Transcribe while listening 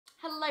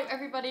Hello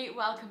everybody,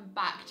 welcome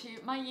back to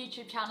my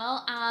YouTube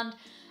channel and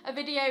a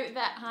video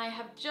that I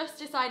have just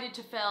decided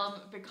to film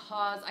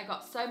because I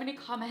got so many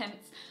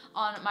comments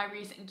on my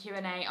recent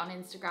Q&A on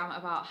Instagram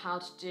about how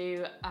to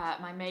do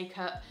my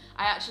makeup.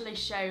 I actually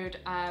showed,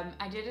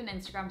 I did an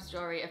Instagram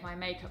story of my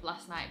makeup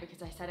last night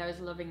because I said I was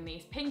loving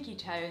these pinky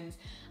tones,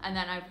 and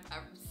then I've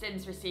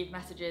since received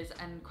messages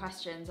and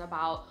questions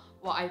about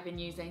what I've been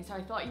using. So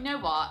I thought, you know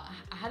what,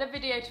 I had a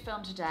video to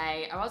film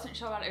today. I wasn't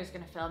sure what I was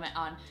going to film it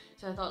on,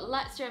 so I thought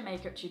let's do a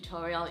makeup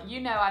tutorial.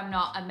 You know I'm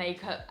not a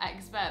makeup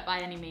expert by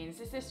any means.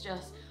 This is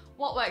just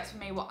what works for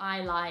me, what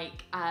I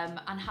like,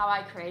 and how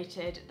I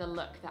created the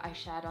look that I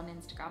shared on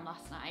Instagram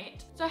last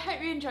night. So I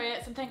hope you enjoy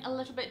it, something a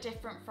little bit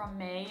different from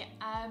me.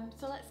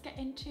 So let's get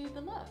into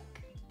the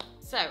look.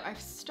 So I've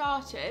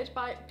started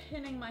by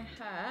pinning my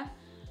hair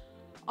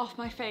off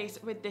my face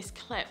with this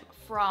clip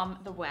from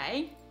The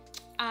Way.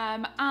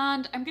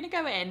 And I'm gonna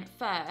go in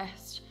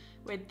first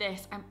with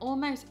this. I'm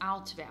almost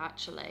out of it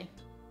actually.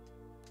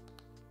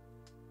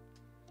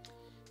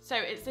 So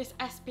it's this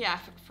SPF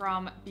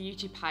from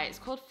Beauty Pie. It's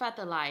called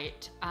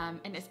Featherlight, and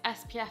it's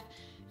SPF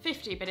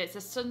 50, but it's a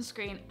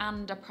sunscreen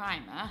and a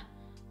primer.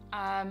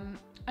 And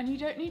you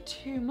don't need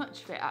too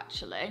much of it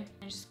actually.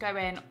 You just go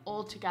in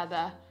all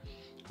together,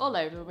 all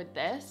over with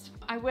this.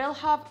 I will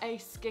have a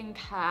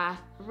skincare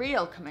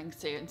reel coming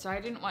soon, so I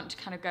didn't want to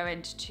kind of go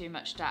into too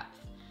much depth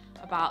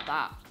about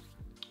that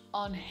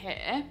on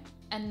here.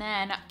 And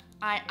then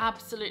I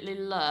absolutely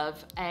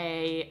love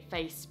a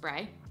face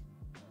spray.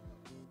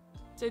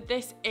 So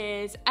this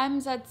is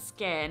MZ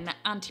Skin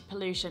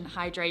Anti-Pollution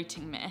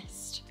Hydrating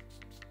Mist.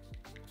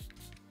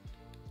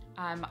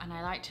 And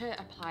I like to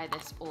apply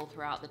this all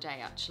throughout the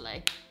day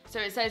actually. So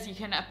it says you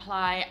can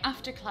apply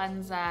after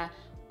cleanser,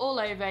 all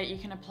over. You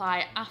can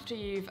apply after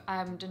you've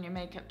done your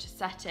makeup to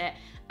set it,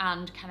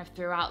 and kind of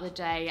throughout the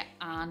day,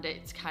 and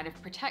it kind of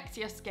protects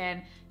your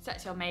skin,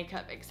 sets your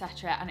makeup,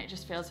 etc. And it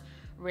just feels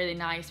really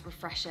nice,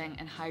 refreshing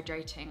and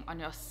hydrating on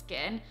your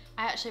skin.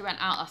 I actually went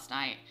out last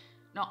night,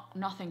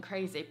 nothing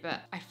crazy,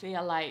 but I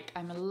feel like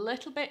I'm a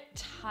little bit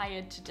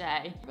tired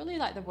today. Really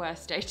like the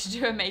worst day to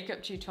do a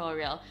makeup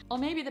tutorial, or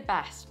maybe the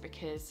best,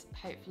 because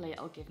hopefully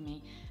it'll give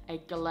me a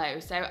glow.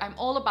 So I'm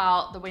all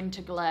about the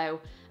winter glow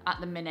at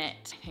the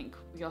minute. I think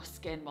your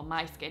skin, well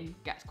my skin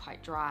gets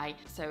quite dry,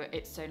 so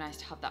it's so nice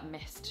to have that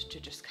mist to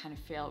just kind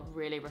of feel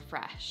really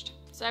refreshed.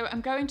 So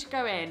I'm going to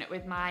go in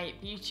with my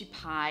Beauty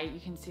Pie.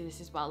 You can see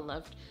this is well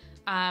loved.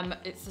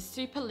 It's the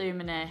Super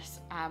Luminous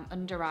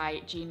Under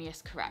Eye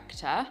Genius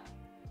Corrector.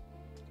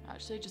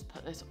 Actually just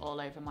put this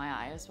all over my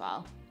eye as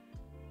well,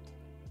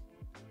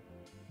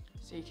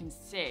 so you can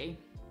see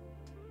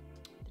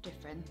the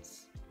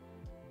difference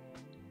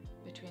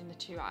between the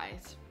two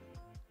eyes.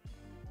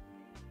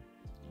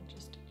 And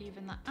just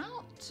even that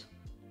out.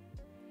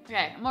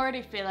 Okay, I'm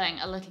already feeling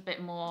a little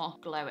bit more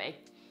glowy.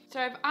 So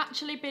I've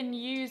actually been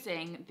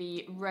using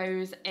the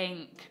Rose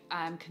Ink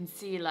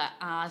concealer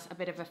as a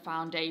bit of a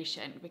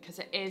foundation because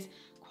it is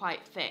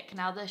quite thick.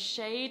 Now the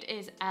shade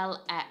is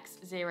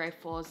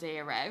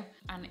LX040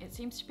 and it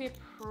seems to be a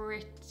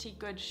pretty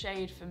good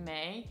shade for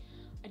me.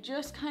 I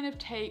just kind of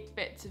take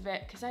bits of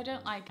it because I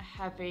don't like a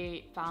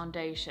heavy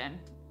foundation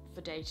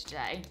for day to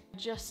day. I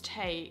just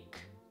take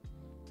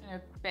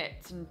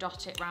bits and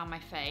dot it around my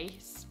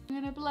face. I'm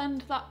gonna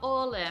blend that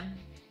all in.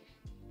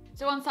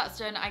 So once that's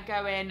done, I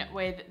go in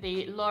with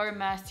the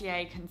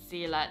Mercier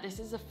concealer. This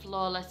is a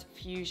Flawless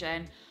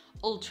Fusion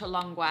Ultra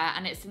Long Wear,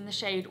 and it's in the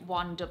shade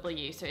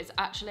 1W, so it's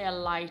actually a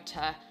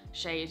lighter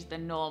shade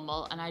than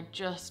normal, and I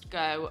just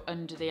go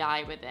under the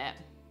eye with it.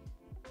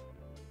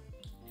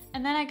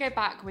 And then I go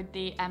back with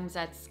the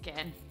MZ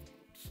Skin,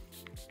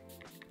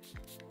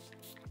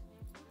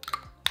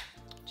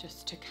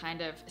 just to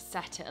kind of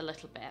set it a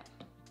little bit.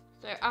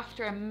 So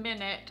after a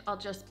minute, I'll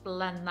just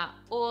blend that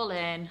all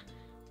in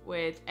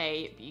with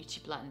a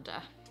beauty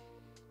blender.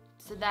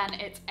 So then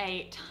it's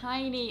a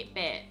tiny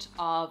bit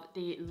of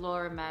the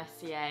Laura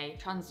Mercier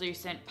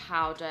translucent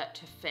powder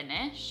to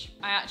finish.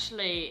 I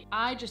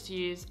just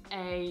use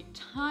a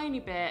tiny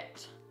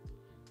bit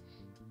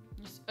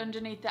just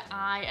underneath the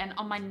eye and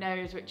on my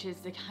nose, which is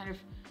the kind of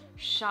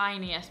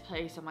shiniest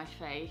place on my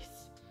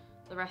face.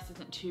 The rest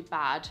isn't too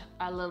bad.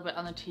 A little bit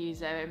on the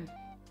T-zone,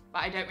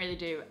 but I don't really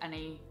do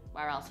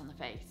anywhere else on the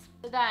face.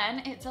 So then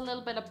it's a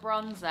little bit of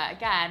bronzer.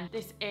 Again,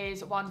 this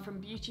is one from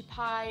Beauty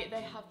Pie.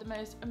 They have the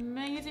most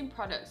amazing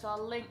products, so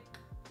I'll link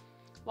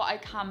what I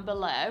can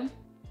below.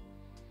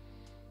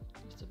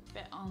 Just a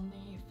bit on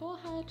the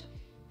forehead.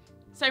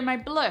 So my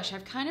blush,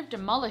 I've kind of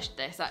demolished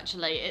this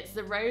actually. It's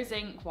the Rose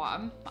Ink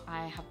one.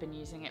 I have been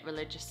using it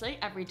religiously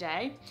every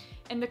day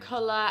in the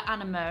colour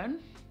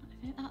Anemone. I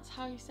think that's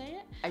how you say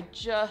it. I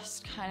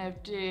just kind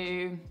of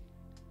do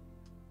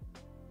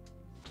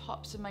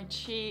tops of my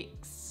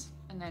cheeks,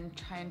 and then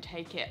try and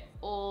take it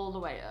all the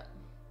way up.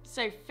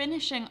 So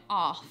finishing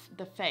off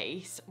the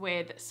face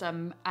with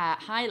some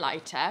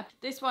highlighter.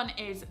 This one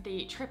is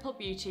the Triple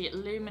Beauty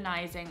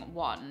Luminizing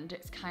Wand.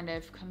 It's kind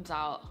of comes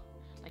out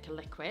like a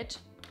liquid.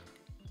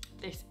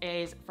 This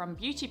is from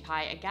Beauty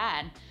Pie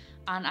again,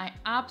 and I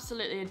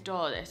absolutely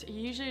adore this. I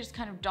usually just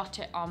kind of dot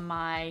it on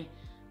my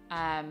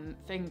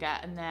finger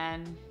and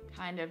then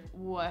kind of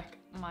work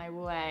my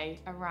way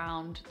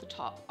around the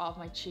top of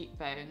my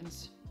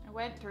cheekbones. I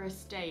went through a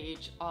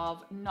stage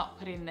of not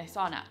putting this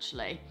on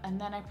actually, and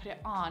then I put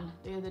it on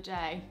the other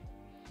day,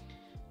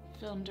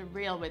 filmed a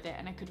reel with it,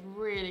 and I could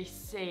really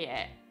see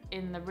it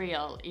in the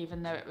reel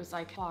even though it was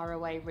like a far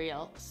away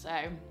reel. So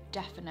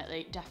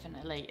definitely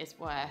is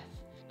worth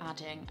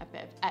adding a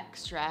bit of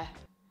extra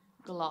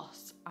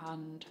gloss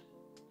and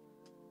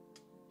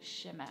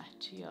shimmer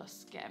to your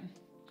skin.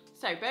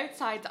 So both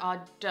sides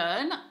are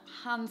done,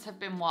 hands have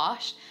been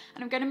washed,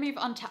 and I'm going to move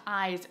on to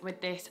eyes with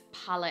this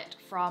palette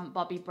from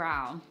Bobbi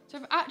Brown. So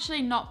I've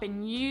actually not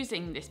been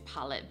using this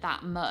palette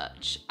that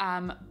much,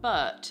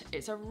 but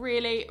it's a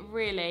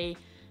really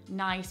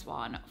nice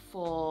one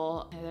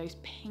for those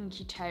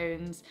pinky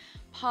tones,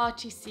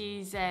 party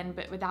season,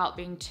 but without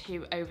being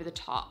too over the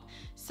top.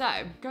 So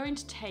I'm going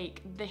to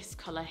take this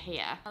colour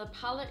here. Now, the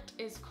palette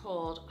is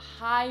called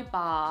High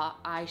Bar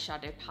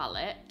Eyeshadow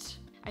Palette.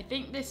 I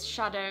think this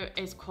shadow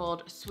is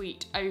called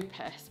Sweet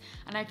Opus,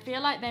 and I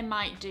feel like they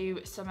might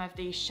do some of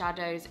these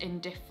shadows in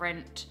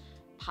different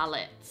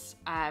palettes.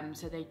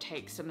 So they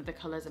take some of the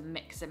colours and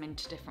mix them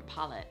into different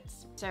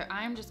palettes. So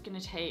I'm just going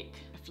to take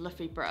a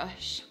fluffy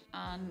brush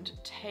and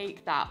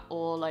take that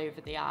all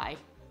over the eye.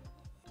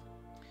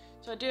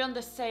 So I'll do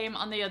the same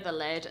on the other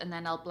lid, and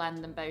then I'll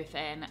blend them both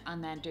in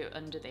and then do it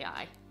under the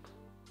eye.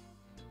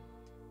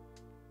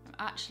 I'm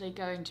actually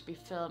going to be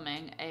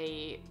filming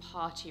a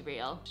party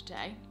reel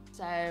today,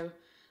 so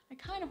I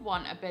kind of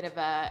want a bit of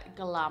a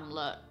glam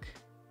look.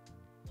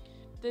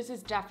 This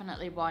is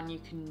definitely one you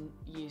can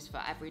use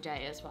for every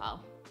day as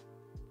well.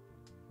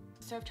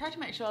 So I've tried to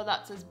make sure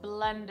that's as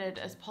blended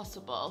as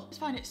possible. I just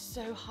find it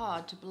so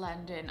hard to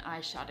blend in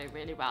eyeshadow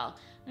really well.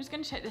 I'm just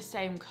going to take the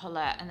same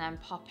colour and then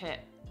pop it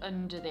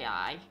under the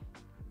eye.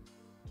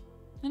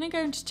 Then I'm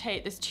going to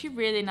take, there's two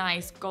really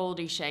nice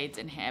goldy shades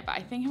in here, but I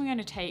think I'm going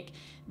to take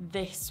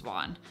this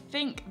one. I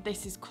think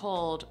this is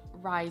called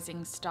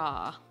Rising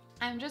Star.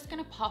 I'm just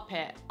going to pop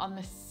it on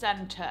the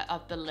centre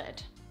of the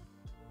lid.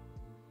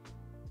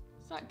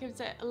 So that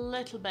gives it a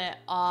little bit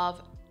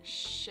of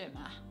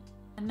shimmer.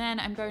 And then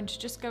I'm going to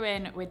just go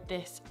in with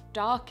this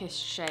darkest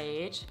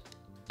shade,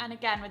 and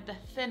again with the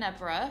thinner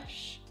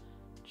brush,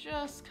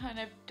 just kind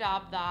of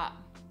dab that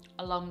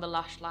along the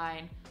lash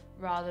line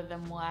rather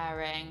than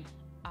wearing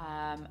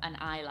an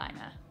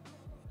eyeliner.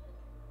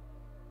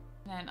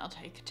 Then I'll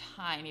take a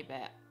tiny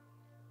bit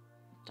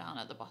down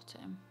at the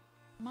bottom.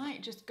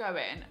 Might just go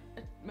in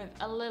with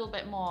a little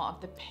bit more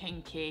of the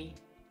pinky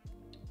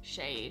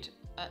shade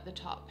at the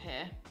top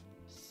here.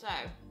 So,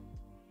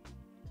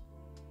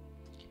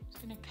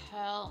 just gonna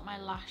curl my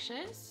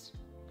lashes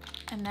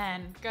and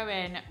then go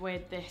in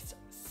with this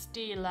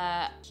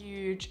Stila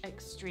Huge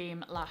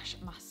Extreme Lash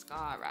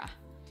Mascara.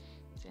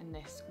 It's in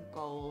this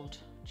gold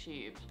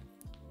tube.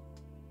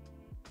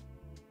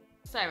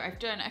 So I've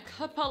done a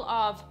couple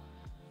of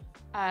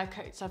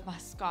coats of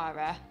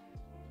mascara,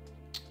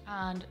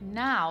 and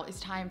now it's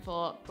time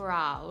for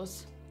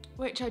brows,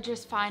 which I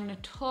just find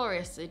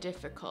notoriously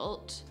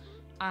difficult.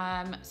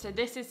 So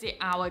this is the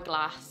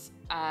Hourglass,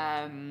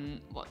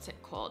 what's it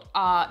called?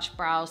 Arch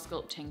Brow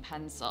Sculpting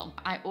Pencil.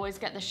 I always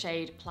get the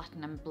shade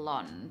Platinum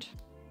Blonde,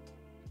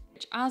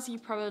 which, as you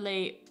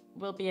probably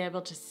will be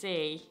able to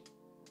see,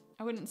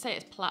 I wouldn't say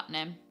it's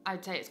platinum.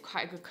 I'd say it's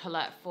quite a good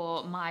colour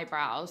for my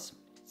brows.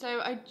 So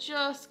I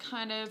just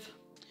kind of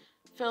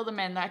fill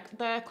them in.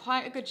 They're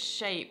quite a good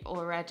shape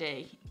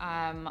already.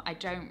 I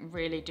don't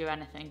really do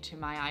anything to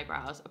my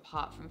eyebrows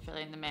apart from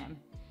filling them in.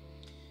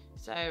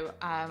 So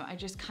I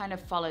just kind of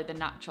follow the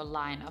natural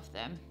line of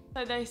them.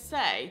 So they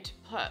say to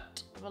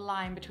put a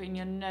line between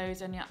your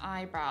nose and your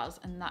eyebrows,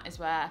 and that is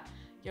where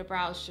your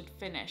brows should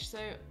finish. So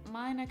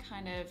mine are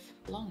kind of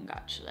long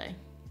actually,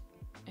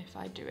 if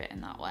I do it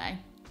in that way.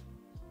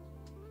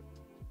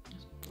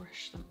 Just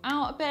brush them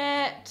out a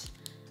bit.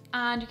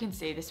 And you can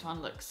see this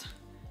one looks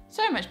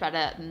so much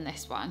better than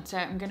this one. So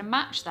I'm gonna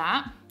match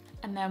that,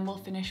 and then we'll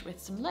finish with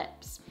some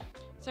lips.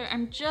 So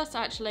I'm just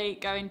actually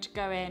going to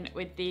go in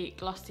with the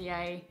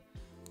Glossier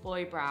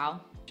Boy Brow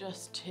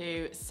just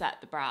to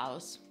set the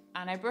brows.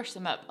 And I brush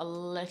them up a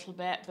little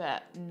bit,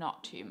 but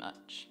not too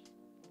much.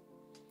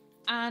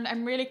 And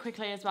I'm really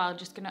quickly as well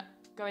just gonna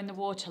go in the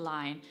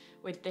waterline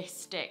with this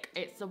stick.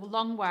 It's the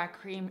Longwear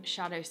Cream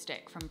Shadow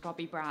Stick from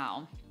Bobbi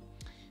Brown.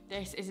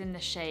 This is in the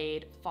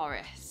shade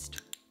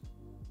Forest.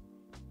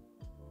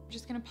 I'm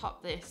just gonna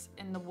pop this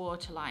in the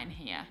waterline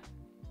here.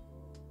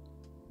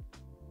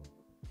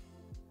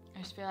 I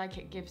just feel like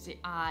it gives the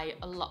eye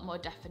a lot more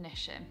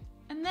definition.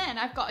 And then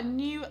I've got a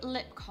new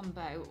lip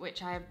combo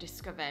which I have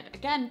discovered.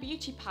 Again,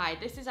 Beauty Pie,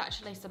 this is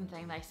actually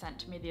something they sent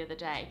to me the other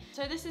day.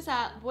 So this is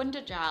a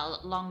Wonder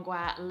Gel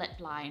Longwear Lip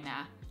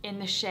Liner in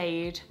the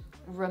shade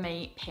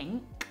Rummy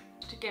Pink.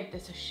 To give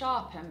this a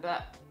sharpen,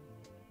 but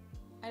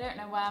I don't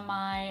know where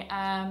my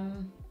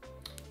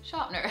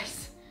sharpener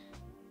is.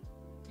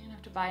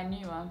 To buy a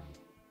new one.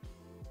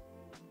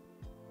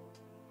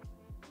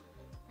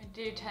 I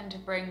do tend to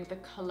bring the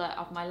colour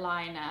of my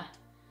liner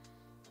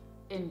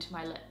into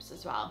my lips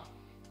as well.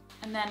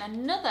 And then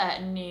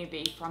another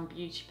newbie from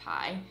Beauty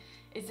Pie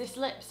is this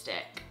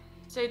lipstick.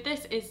 So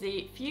this is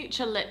the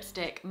Future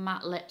Lipstick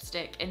Matte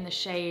Lipstick in the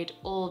shade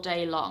All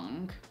Day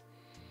Long.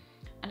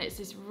 And it's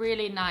this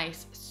really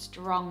nice,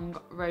 strong,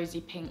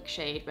 rosy pink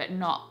shade, but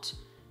not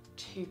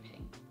too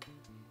pink.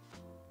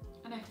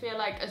 And I feel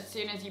like as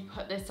soon as you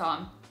put this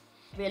on,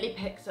 it really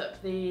picks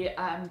up the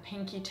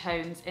pinky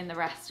tones in the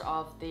rest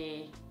of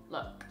the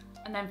look.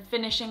 And then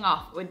finishing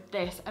off with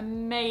this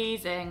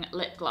amazing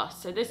lip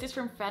gloss. So this is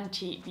from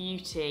Fenty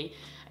Beauty.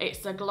 It's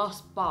the Gloss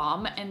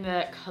Bomb in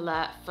the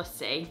colour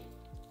Fussy.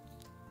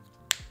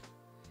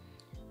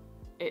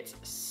 It's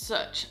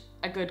such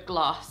a good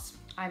gloss.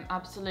 I'm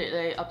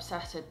absolutely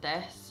obsessed with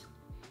this.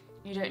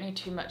 You don't need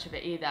too much of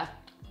it either.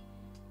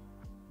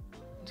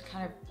 Just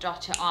kind of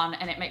dot it on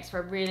and it makes for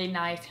a really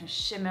nice kind of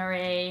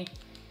shimmery,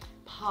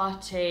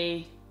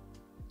 party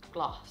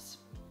gloss.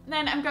 And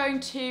then I'm going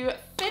to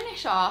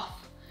finish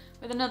off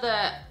with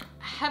another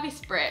heavy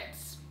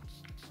spritz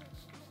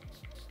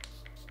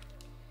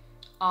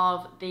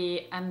of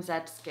the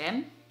MZ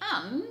Skin.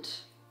 And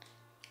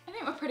I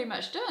think we're pretty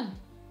much done.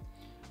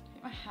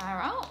 Take my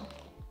hair out.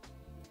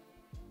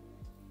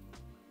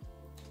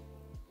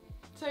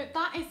 So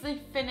that is the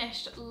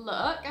finished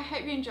look. I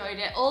hope you enjoyed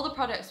it. All the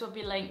products will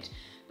be linked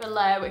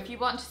below. If you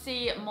want to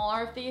see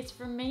more of these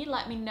from me,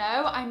 let me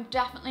know. I'm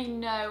definitely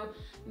no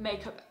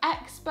makeup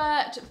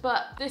expert,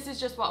 but this is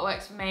just what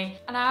works for me.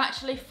 And I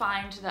actually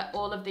find that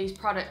all of these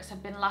products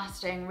have been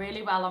lasting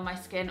really well on my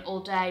skin all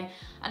day.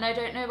 And I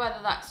don't know whether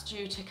that's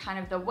due to kind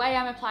of the way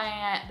I'm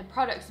applying it, the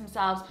products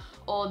themselves,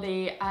 or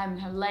the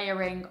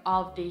layering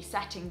of the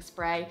setting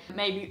spray.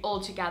 Maybe all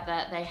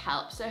together they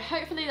help. So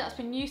hopefully that's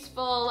been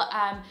useful.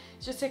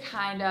 It's just a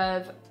kind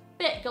of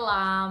bit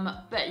glam,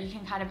 but you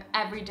can kind of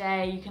every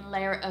day, you can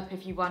layer it up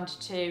if you wanted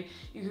to.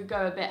 You could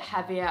go a bit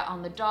heavier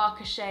on the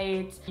darker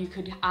shades. You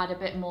could add a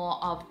bit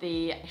more of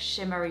the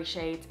shimmery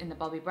shades in the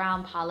Bobbi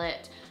Brown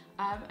palette.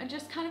 And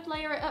just kind of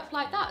layer it up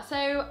like that.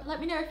 So let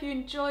me know if you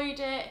enjoyed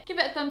it. Give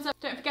it a thumbs up.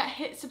 Don't forget to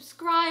hit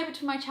subscribe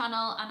to my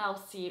channel and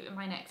I'll see you in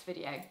my next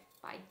video.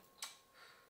 Bye.